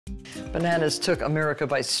Bananas took America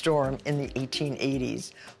by storm in the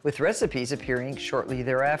 1880s, with recipes appearing shortly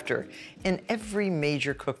thereafter in every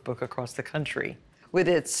major cookbook across the country. With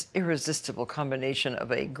its irresistible combination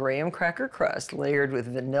of a graham cracker crust layered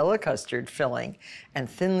with vanilla custard filling and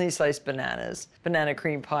thinly sliced bananas, banana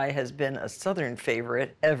cream pie has been a Southern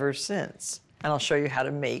favorite ever since. And I'll show you how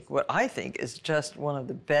to make what I think is just one of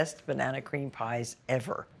the best banana cream pies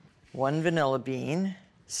ever. 1 vanilla bean,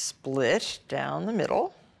 split down the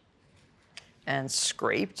middle and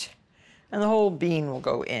scraped, and the whole bean will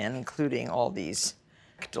go in, including all these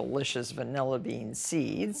delicious vanilla bean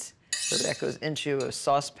seeds. So that goes into a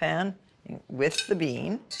saucepan with the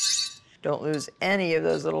bean. Don't lose any of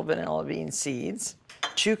those little vanilla bean seeds.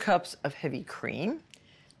 2 cups of heavy cream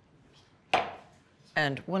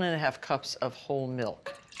and 1½ cups of whole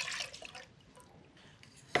milk.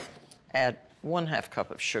 Add 1/2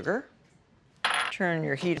 cup of sugar. Turn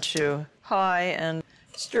your heat to high and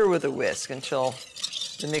stir with a whisk until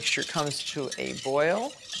the mixture comes to a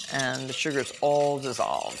boil and the sugar's all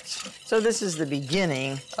dissolved. So this is the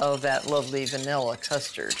beginning of that lovely vanilla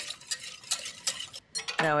custard.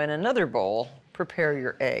 Now in another bowl, prepare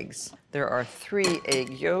your eggs. There are 3 egg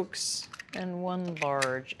yolks and 1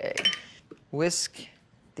 large egg. Whisk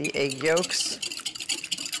the egg yolks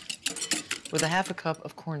with 1/2 cup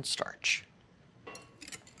of cornstarch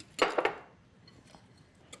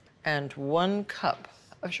and 1 cup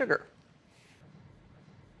of sugar.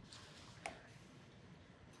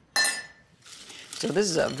 So this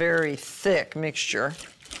is a very thick mixture,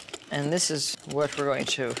 and this is what we're going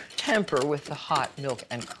to temper with the hot milk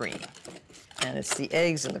and cream. And it's the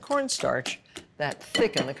eggs and the cornstarch that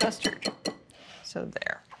thicken the custard. So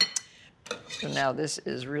there. So now this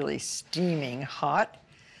is really steaming hot,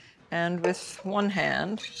 and with one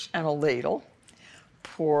hand and a ladle,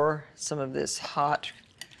 pour some of this hot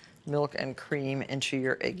milk and cream into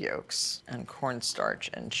your egg yolks and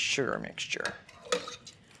cornstarch and sugar mixture.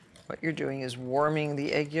 What you're doing is warming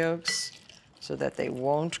the egg yolks so that they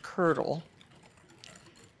won't curdle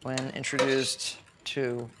when introduced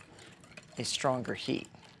to a stronger heat.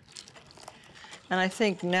 And I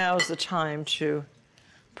think now's the time to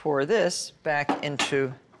pour this back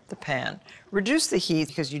into the pan. Reduce the heat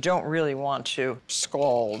because you don't really want to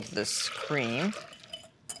scald this cream.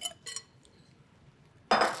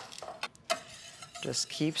 Just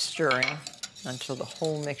keep stirring until the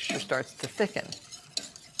whole mixture starts to thicken.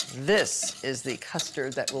 This is the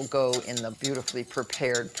custard that will go in the beautifully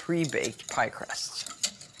prepared pre-baked pie crust.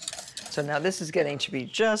 So now this is getting to be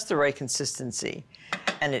just the right consistency.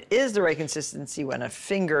 And it is the right consistency when a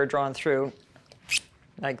finger drawn through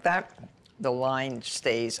like that, the line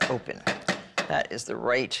stays open. That is the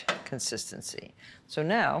right consistency. So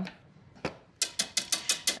now,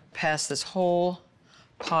 pass this whole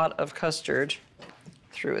pot of custard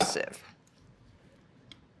through a sieve.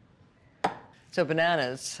 So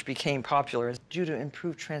bananas became popular due to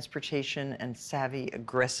improved transportation and savvy,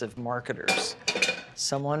 aggressive marketers.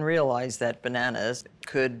 Someone realized that bananas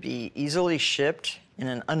could be easily shipped in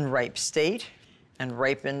an unripe state and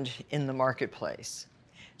ripened in the marketplace.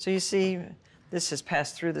 So you see, this has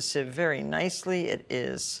passed through the sieve very nicely. It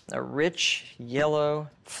is a rich, yellow,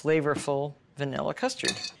 flavorful vanilla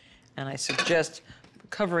custard. And I suggest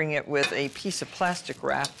covering it with a piece of plastic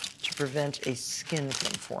wrap to prevent a skin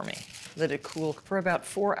from forming. Let it cool for about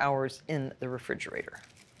 4 hours in the refrigerator.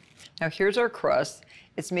 Now here's our crust.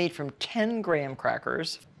 It's made from 10 graham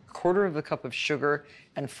crackers, 1/4 cup of sugar,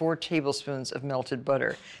 and 4 tablespoons of melted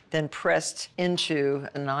butter, then pressed into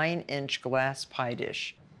a 9-inch glass pie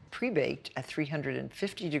dish. Pre-baked at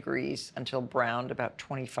 350 degrees until browned about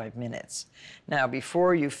 25 minutes. Now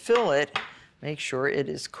before you fill it, make sure it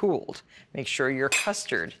is cooled. Make sure your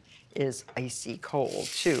custard is icy cold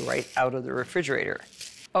too, right out of the refrigerator.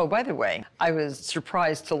 Oh, by the way, I was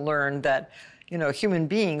surprised to learn that, you know, human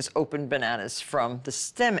beings open bananas from the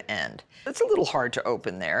stem end. It's a little hard to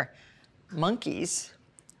open there. Monkeys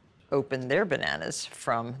open their bananas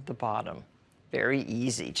from the bottom. Very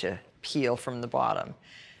easy to peel from the bottom.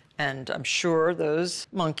 And I'm sure those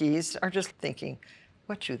monkeys are just thinking,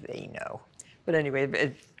 what do they know? But anyway,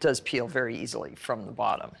 it does peel very easily from the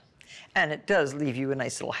bottom. And it does leave you a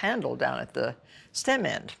nice little handle down at the stem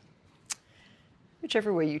end,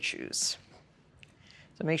 whichever way you choose.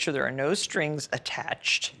 So make sure there are no strings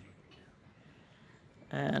attached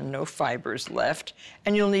and no fibers left.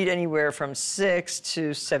 And you'll need anywhere from 6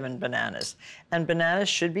 to 7 bananas. And bananas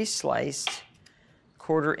should be sliced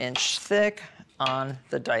 1/4 inch thick on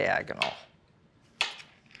the diagonal.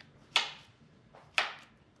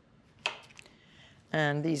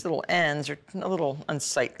 And these little ends are a little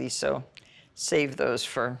unsightly, so save those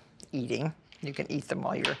for eating. You can eat them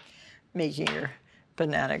while you're making your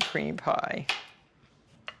banana cream pie.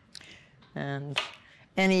 And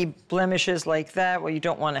any blemishes like that, well, you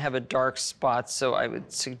don't want to have a dark spot, so I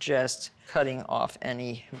would suggest cutting off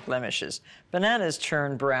any blemishes. Bananas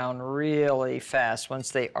turn brown really fast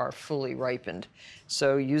once they are fully ripened,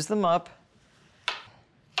 so use them up.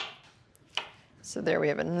 So there we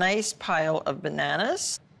have a nice pile of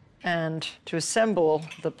bananas. And to assemble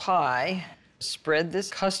the pie, spread this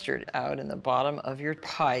custard out in the bottom of your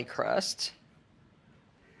pie crust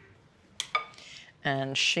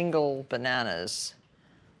and shingle bananas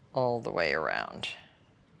all the way around.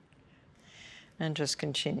 And just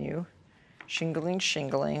continue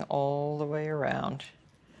shingling all the way around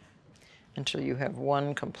until you have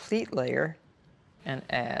one complete layer, and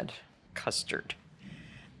add custard.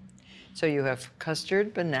 So you have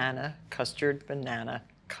custard, banana, custard, banana,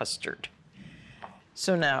 custard.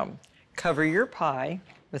 So now cover your pie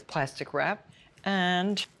with plastic wrap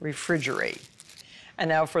and refrigerate. And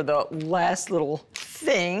now for the last little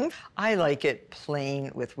thing, I like it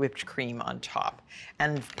plain with whipped cream on top.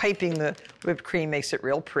 And piping the whipped cream makes it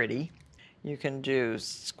real pretty. You can do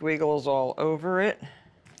squiggles all over it,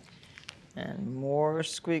 and more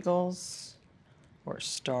squiggles, or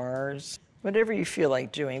stars, whatever you feel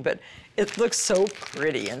like doing. But it looks so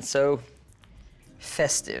pretty and so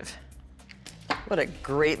festive. What a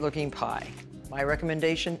great looking pie. My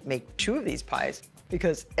recommendation, make 2 of these pies,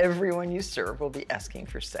 because everyone you serve will be asking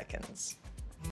for seconds.